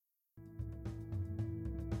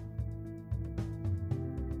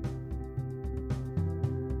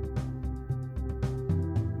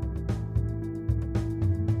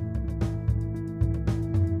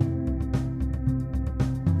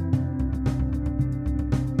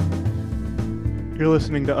You're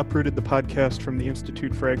listening to Uprooted, the podcast from the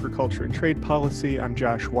Institute for Agriculture and Trade Policy. I'm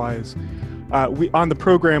Josh Wise. On the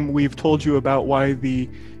program, we've told you about why the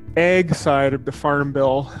ag side of the Farm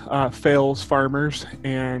Bill fails farmers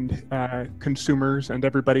and consumers and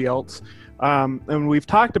everybody else. And we've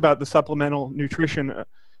talked about the Supplemental Nutrition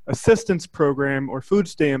Assistance Program, or food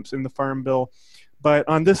stamps, in the Farm Bill. But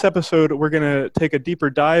on this episode, we're going to take a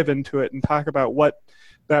deeper dive into it and talk about what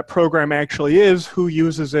that program actually is, who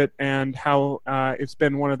uses it, and how it's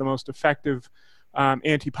been one of the most effective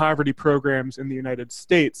anti-poverty programs in the United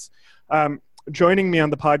States. Joining me on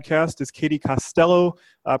the podcast is Katie Costello,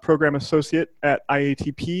 Program Associate at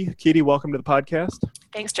IATP. Katie, welcome to the podcast.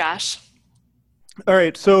 Thanks, Josh. All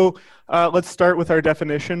right, so let's start with our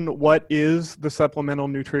definition. What is the Supplemental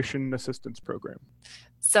Nutrition Assistance Program?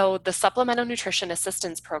 So the Supplemental Nutrition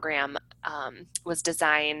Assistance Program was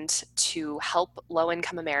designed to help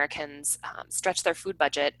low-income Americans stretch their food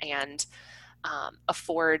budget and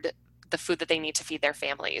afford the food that they need to feed their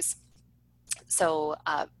families. So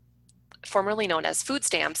formerly known as food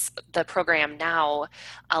stamps, the program now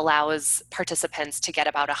allows participants to get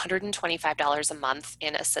about $125 a month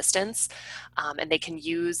in assistance, and they can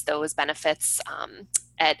use those benefits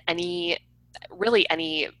at any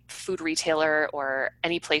food retailer or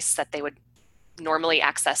any place that they would normally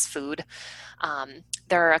access food.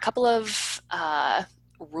 There are a couple of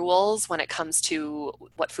rules when it comes to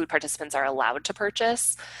what food participants are allowed to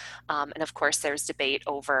purchase. And of course, there's debate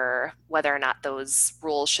over whether or not those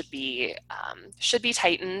rules should be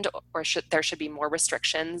tightened, or there should be more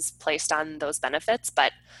restrictions placed on those benefits.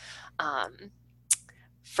 But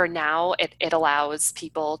for now, it allows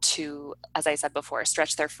people to, as I said before,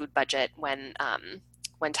 stretch their food budget when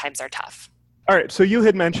times are tough. All right. So you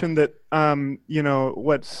had mentioned that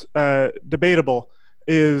what's debatable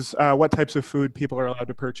is what types of food people are allowed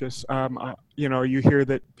to purchase. You hear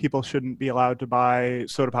that people shouldn't be allowed to buy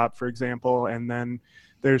soda pop, for example, and then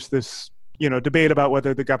there's this debate about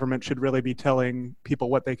whether the government should really be telling people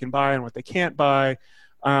what they can buy and what they can't buy.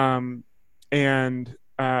 There's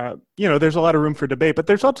a lot of room for debate, but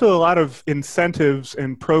there's also a lot of incentives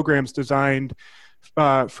and programs designed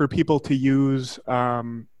for people to use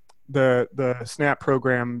the SNAP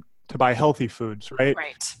program to buy healthy foods, right?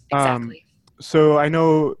 Right, exactly. So I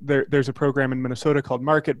know there's a program in Minnesota called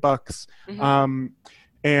Market Bucks. Mm-hmm.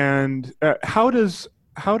 How does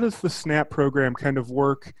the SNAP program kind of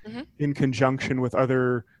work in conjunction with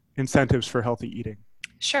other incentives for healthy eating?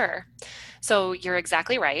 Sure. So you're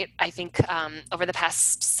exactly right. I think over the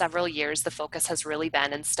past several years, the focus has really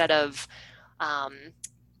been, instead of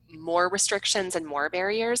more restrictions and more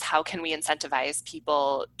barriers, how can we incentivize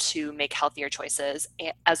people to make healthier choices,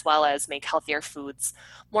 as well as make healthier foods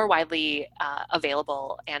more widely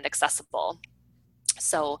available and accessible?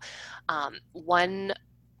 So one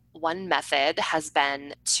method has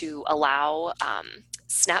been to allow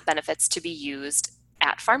SNAP benefits to be used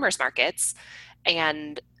at farmers markets.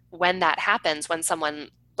 And when that happens, when someone,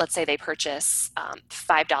 let's say they purchase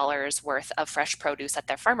 $5 worth of fresh produce at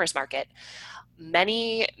their farmers market,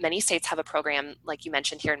 many states have a program, like you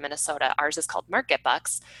mentioned here in Minnesota. Ours is called Market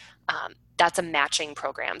Bucks. That's a matching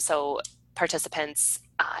program. So participants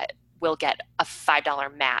will get a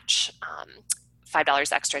 $5 match,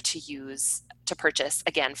 $5 extra to purchase,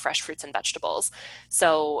 again, fresh fruits and vegetables.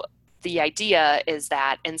 So the idea is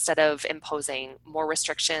that instead of imposing more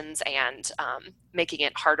restrictions and making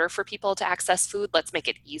it harder for people to access food, let's make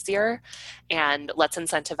it easier, and let's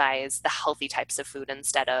incentivize the healthy types of food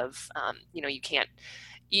instead of,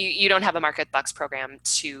 you don't have a Market Bucks program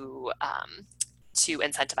to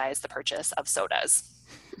incentivize the purchase of sodas.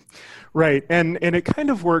 Right. And it kind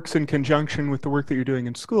of works in conjunction with the work that you're doing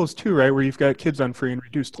in schools too, right? Where you've got kids on free and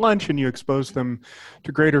reduced lunch and you expose them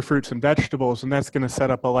to greater fruits and vegetables, and that's going to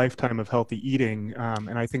set up a lifetime of healthy eating.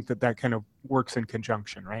 And I think that kind of works in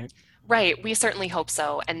conjunction, right? Right. We certainly hope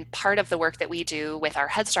so. And part of the work that we do with our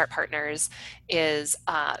Head Start partners is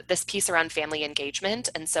this piece around family engagement.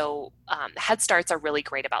 And so Head Starts are really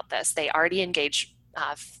great about this. They already engage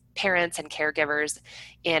parents and caregivers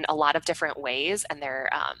in a lot of different ways, and they're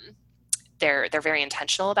very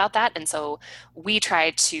intentional about that. And so we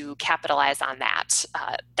try to capitalize on that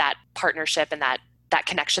partnership and that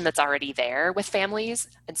connection that's already there with families.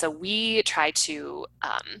 And so we try to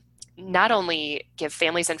not only give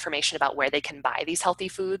families information about where they can buy these healthy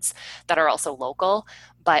foods that are also local,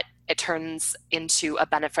 but it turns into a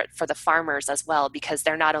benefit for the farmers as well, because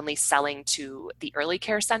they're not only selling to the early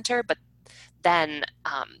care center, but then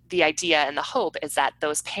the idea and the hope is that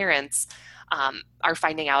those parents are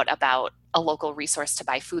finding out about a local resource to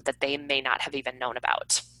buy food that they may not have even known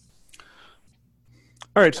about.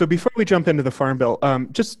 All right, so before we jump into the Farm Bill,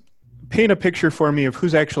 just paint a picture for me of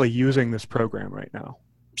who's actually using this program right now.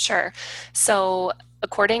 Sure. So,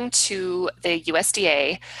 according to the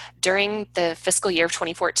USDA, during the fiscal year of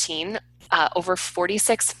 2014, over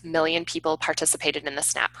 46 million people participated in the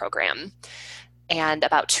SNAP program. And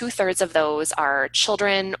about 2/3 of those are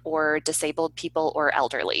children or disabled people or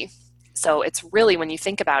elderly. So, it's really, when you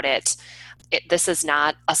think about it, this is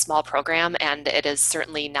not a small program, and it is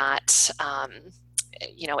certainly not,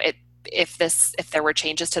 if there were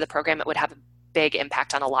changes to the program, it would have a big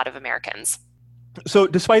impact on a lot of Americans. So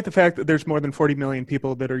despite the fact that there's more than 40 million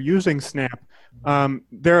people that are using SNAP,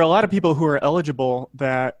 there are a lot of people who are eligible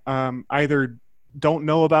that either don't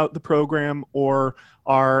know about the program or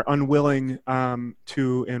are unwilling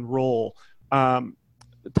to enroll.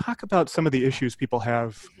 Talk about some of the issues people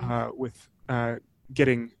have with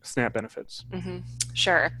getting SNAP benefits. Mm-hmm.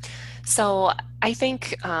 Sure. So I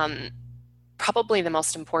think probably the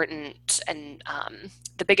most important and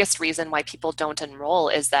the biggest reason why people don't enroll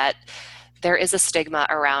is that there is a stigma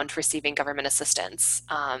around receiving government assistance.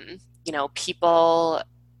 People,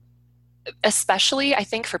 especially I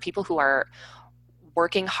think for people who are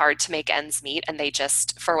working hard to make ends meet and they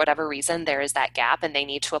just, for whatever reason, there is that gap and they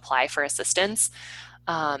need to apply for assistance.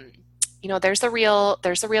 There's a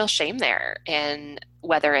real shame there, and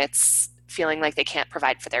whether it's feeling like they can't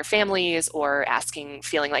provide for their families or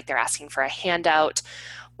feeling like they're asking for a handout.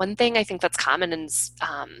 One thing I think that's common is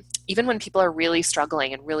even when people are really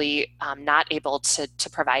struggling and really not able to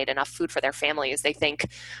provide enough food for their families, they think,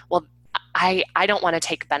 well, I don't want to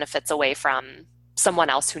take benefits away from someone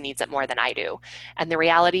else who needs it more than I do. And the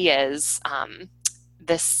reality is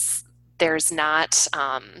there's not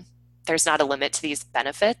a limit to these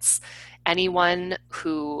benefits. Anyone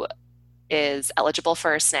who is eligible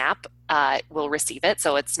for a SNAP will receive it.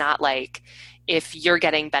 So it's not like if you're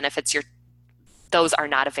getting benefits, those are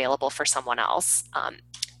not available for someone else.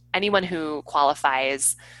 Anyone who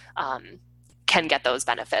qualifies can get those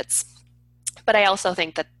benefits. But I also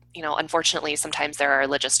think that, unfortunately, sometimes there are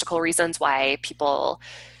logistical reasons why people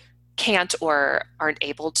can't or aren't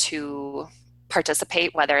able to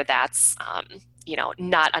participate, whether that's,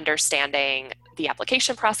 not understanding the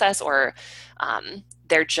application process or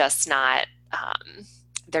they're just not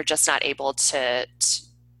able to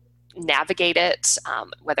navigate it,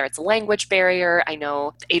 whether it's a language barrier. I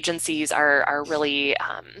know agencies are really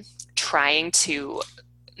trying to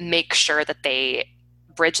make sure that they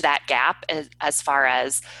bridge that gap as far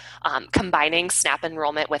as combining SNAP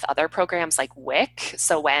enrollment with other programs like WIC.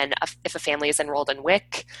 So if a family is enrolled in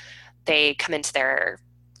WIC, they come into their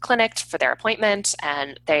clinic for their appointment,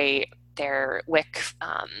 and their WIC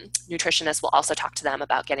nutritionist will also talk to them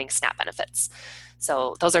about getting SNAP benefits.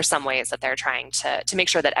 So those are some ways that they're trying to make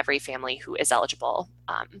sure that every family who is eligible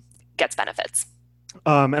gets benefits.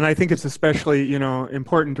 And I think it's especially,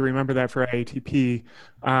 important to remember that for IATP,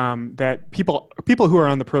 that people who are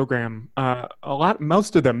on the program,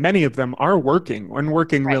 many of them are working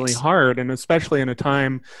Right. really hard, and especially in a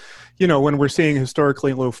time, when we're seeing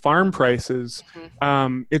historically low farm prices,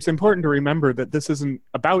 it's important to remember that this isn't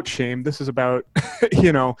about shame. This is about,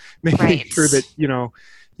 making sure that,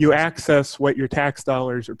 you access what your tax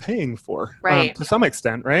dollars are paying for, to some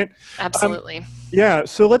extent, right? Absolutely.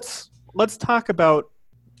 So let's talk about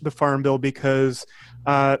the Farm Bill, because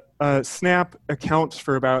SNAP accounts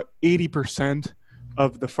for about 80%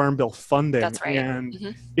 of the Farm Bill funding. That's right.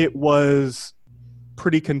 And it was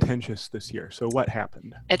pretty contentious this year. So what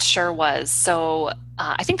happened? It sure was. So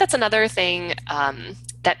I think that's another thing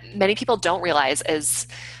that many people don't realize is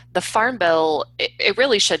the Farm Bill, it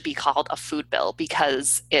really should be called a food bill,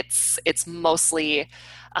 because it's mostly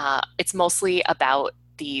about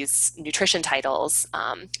these nutrition titles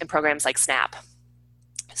and programs like SNAP.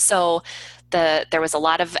 So there was a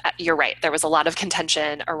lot of, you're right, there was a lot of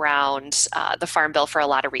contention around the Farm Bill for a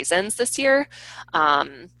lot of reasons this year.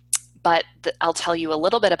 But I'll tell you a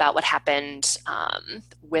little bit about what happened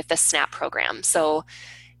with the SNAP program. So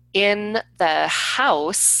in the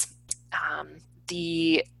House,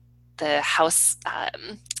 the House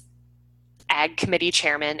Ag Committee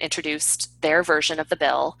chairman introduced their version of the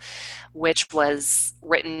bill, which was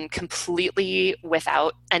written completely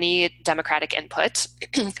without any Democratic input.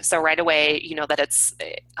 So right away, you know that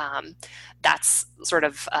that's sort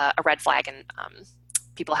of a red flag, and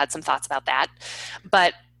people had some thoughts about that.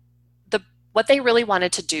 But what they really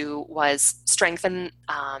wanted to do was strengthen,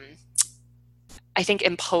 I think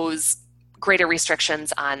impose greater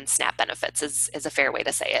restrictions on SNAP benefits is a fair way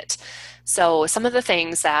to say it. So some of the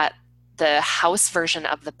things that the House version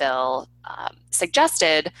of the bill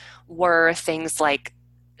suggested were things like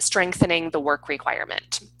strengthening the work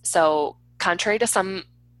requirement. So contrary to some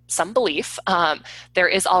some belief, there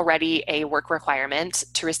is already a work requirement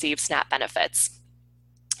to receive SNAP benefits.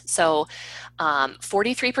 So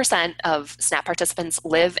 43% of SNAP participants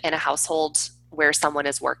live in a household where someone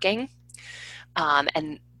is working.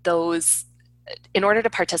 And those, in order to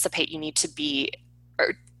participate, you need to be,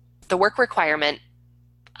 or the work requirement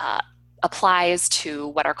applies to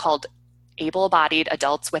what are called able-bodied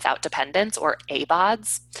adults without dependents, or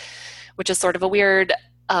ABODs, which is sort of a weird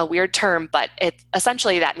term, but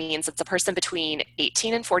essentially that means it's a person between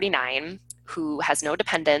 18 and 49 who has no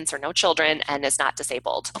dependents or no children and is not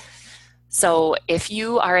disabled. So if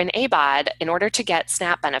you are an ABOD, in order to get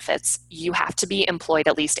SNAP benefits, you have to be employed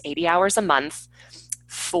at least 80 hours a month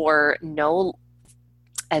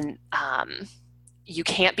you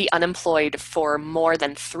can't be unemployed for more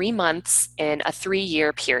than 3 months in a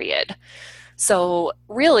 3-year period. So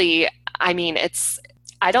really, I mean,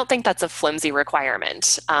 I don't think that's a flimsy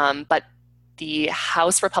requirement, but the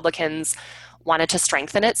House Republicans wanted to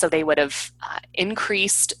strengthen it, so they would have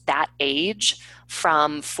increased that age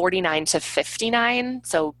from 49 to 59,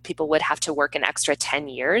 so people would have to work an extra 10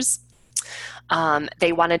 years.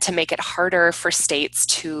 They wanted to make it harder for states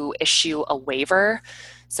to issue a waiver.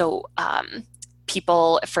 So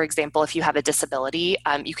people, for example, if you have a disability,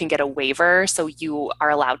 you can get a waiver, so you are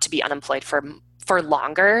allowed to be unemployed for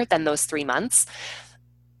longer than those 3 months.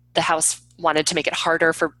 The House wanted to make it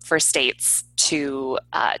harder for states to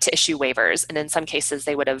issue waivers, and in some cases,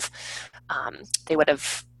 they would have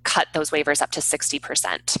cut those waivers up to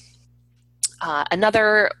 60%.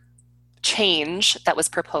 Another change that was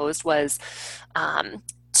proposed was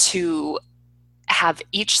to have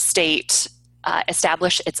each state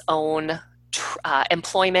establish its own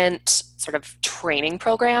employment sort of training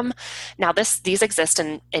program. Now, these exist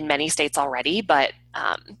in many states already, but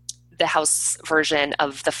the House version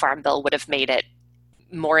of the Farm Bill would have made it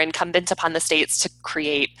more incumbent upon the states to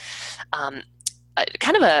create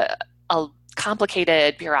kind of a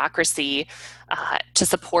complicated bureaucracy to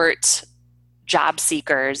support job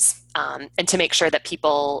seekers and to make sure that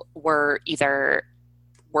people were either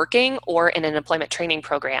working or in an employment training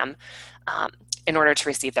program in order to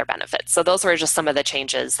receive their benefits. So those were just some of the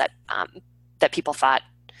changes that people thought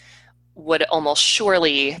would almost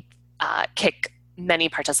surely kick many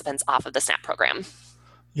participants off of the SNAP program.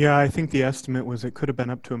 Yeah, I think the estimate was it could have been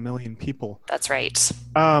up to 1 million people. That's right.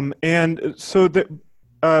 And so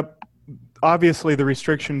obviously the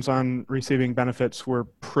restrictions on receiving benefits were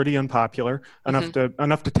pretty unpopular, enough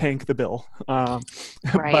to tank the bill.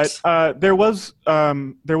 Right. But there was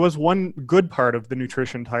one good part of the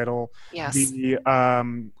nutrition title. Yes. The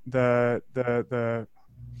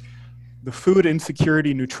Food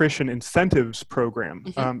Insecurity Nutrition Incentives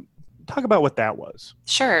Program. Talk about what that was.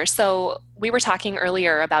 Sure. So we were talking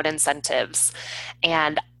earlier about incentives,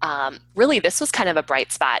 and really this was kind of a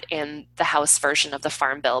bright spot in the House version of the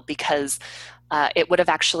Farm Bill, because it would have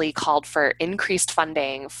actually called for increased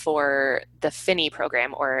funding for the FINI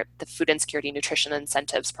program, or the Food Insecurity Nutrition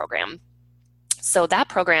Incentives Program. So that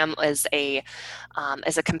program is a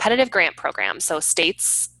competitive grant program. So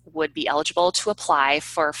states would be eligible to apply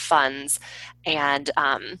for funds, and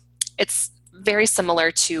it's very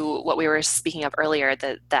similar to what we were speaking of earlier,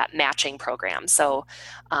 that matching program. So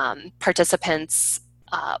participants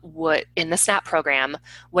in the SNAP program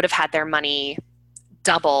would have had their money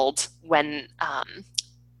doubled when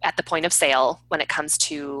at the point of sale when it comes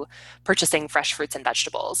to purchasing fresh fruits and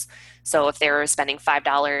vegetables. So if they were spending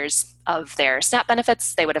 $5 of their SNAP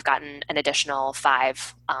benefits, they would have gotten an additional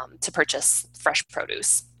 $5 to purchase fresh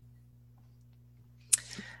produce.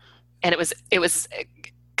 And it was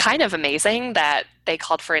kind of amazing that they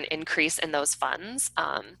called for an increase in those funds.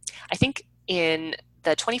 I think in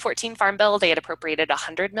the 2014 Farm Bill, they had appropriated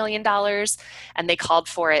 $100 million, and they called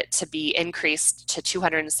for it to be increased to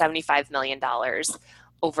 $275 million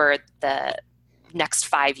over the next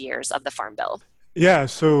 5 years of the Farm Bill. Yeah,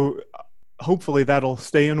 so hopefully that'll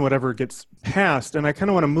stay in whatever gets passed. And I kind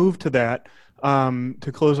of want to move to that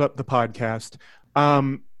to close up the podcast.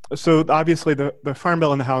 So obviously the Farm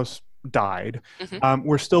Bill in the House died.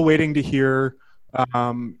 We're still waiting to hear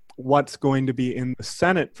what's going to be in the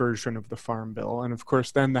Senate version of the Farm Bill. And of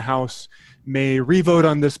course, then the House may revote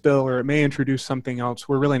on this bill, or it may introduce something else.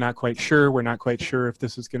 We're really not quite sure. We're not quite sure if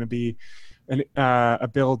this is going to be a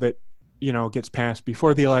bill that, gets passed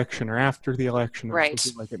before the election or after the election, or right.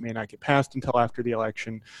 something like it may not get passed until after the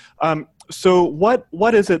election. So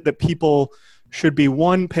what is it that people should be,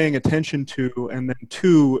 one, paying attention to, and then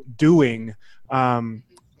two, doing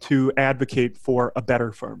to advocate for a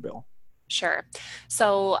better Farm Bill? Sure.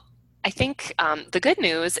 So I think the good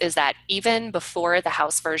news is that even before the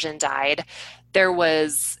House version died,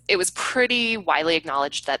 it was pretty widely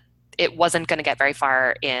acknowledged that it wasn't going to get very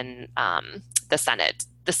far in the Senate.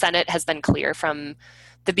 The Senate has been clear from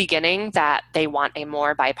the beginning that they want a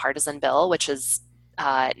more bipartisan bill, which is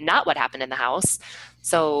not what happened in the House.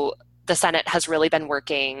 So the Senate has really been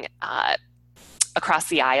working across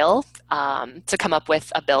the aisle to come up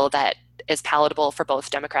with a bill that is palatable for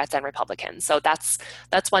both Democrats and Republicans. So that's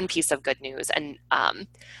one piece of good news. And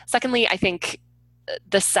secondly, I think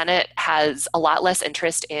the Senate has a lot less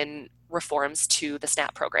interest in reforms to the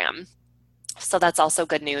SNAP program. So that's also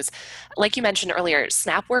good news. Like you mentioned earlier,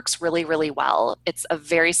 SNAP works really, really well. It's a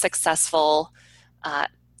very successful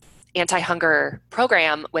anti-hunger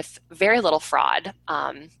program with very little fraud.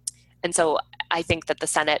 And so I think that the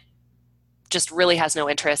Senate just really has no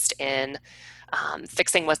interest in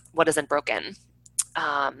fixing what isn't broken.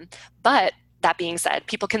 But that being said,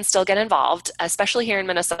 people can still get involved, especially here in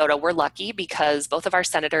Minnesota. We're lucky because both of our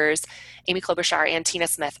senators, Amy Klobuchar and Tina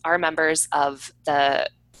Smith, are members of the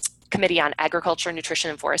Committee on Agriculture,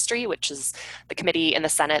 Nutrition, and Forestry, which is the committee in the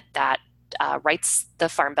Senate that writes the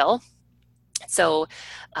Farm Bill. So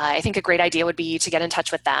I think a great idea would be to get in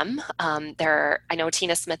touch with them. I know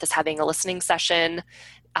Tina Smith is having a listening session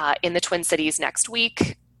in the Twin Cities next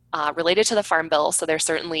week related to the Farm Bill. So they're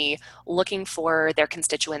certainly looking for their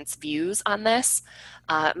constituents' views on this.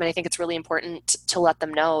 And I think it's really important to let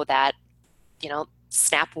them know that,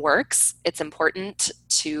 SNAP works. It's important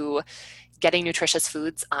to getting nutritious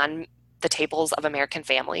foods on the tables of American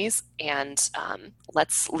families, and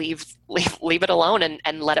let's leave it alone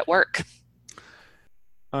and let it work.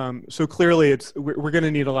 So clearly we're going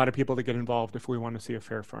to need a lot of people to get involved if we want to see a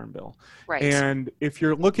fair farm bill. Right. And if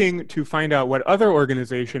you're looking to find out what other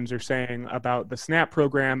organizations are saying about the SNAP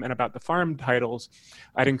program and about the farm titles,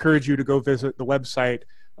 I'd encourage you to go visit the website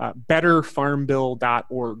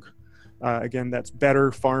betterfarmbill.org. Again, that's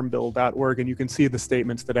betterfarmbill.org, and you can see the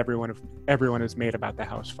statements that everyone has made about the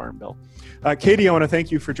House Farm Bill. Katie, I want to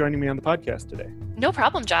thank you for joining me on the podcast today. No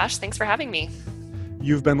problem, Josh. Thanks for having me.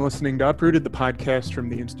 You've been listening to Uprooted, the podcast from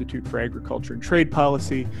the Institute for Agriculture and Trade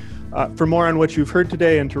Policy. For more on what you've heard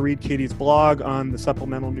today and to read Katie's blog on the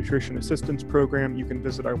Supplemental Nutrition Assistance Program, you can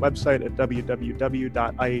visit our website at www.iatp.org.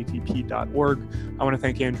 I want to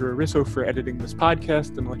thank Andrew Arisso for editing this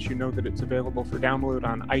podcast and let you know that it's available for download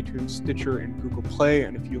on iTunes, Stitcher, and Google Play.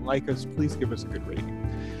 And if you like us, please give us a good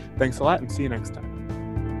rating. Thanks a lot and see you next time.